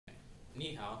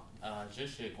你好，这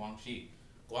是广西，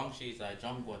广西在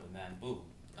中国的南部，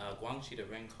广西的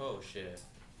人口是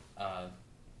呃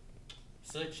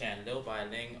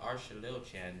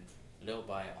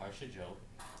4626,629，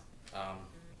嗯，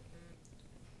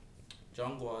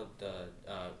中国的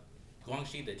广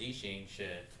西的地形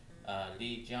是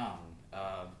丽江、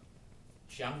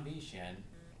象鼻县、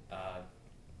呃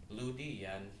陆地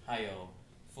县还有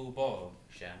福州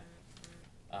县，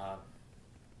呃，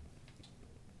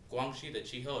广西的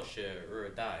气候是热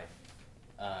带，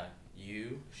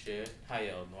雨是还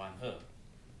有暖和，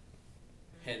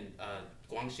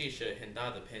广西是很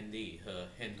大的盆地和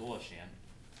很多县，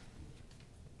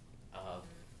呃，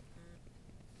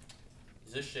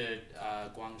这是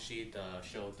广西的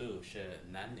首都是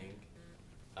南宁，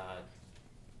呃，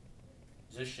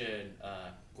这是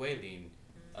桂林，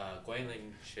桂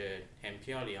林是很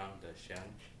漂亮的省，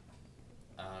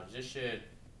这是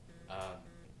呃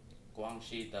广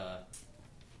西的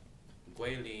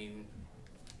桂林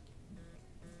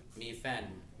米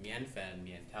粉、面粉、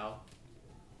面条，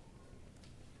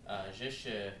这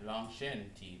是狼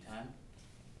参地摊，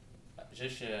这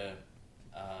是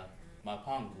呃马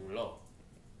胖骨肉，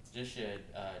这是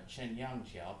陈阳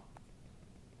饺，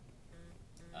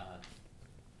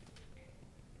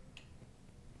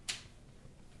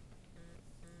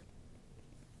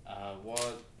呃我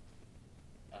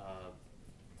呃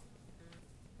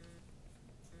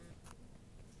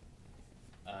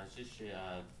这是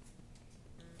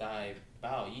带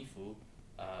包衣服，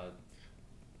呃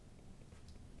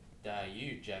带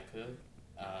雨夹克，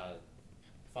呃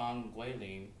放桂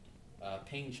林，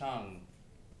品尝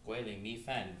桂林米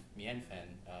粉、面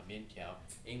粉、面条，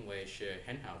因为是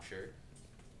很好吃，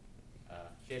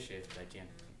谢谢，再见。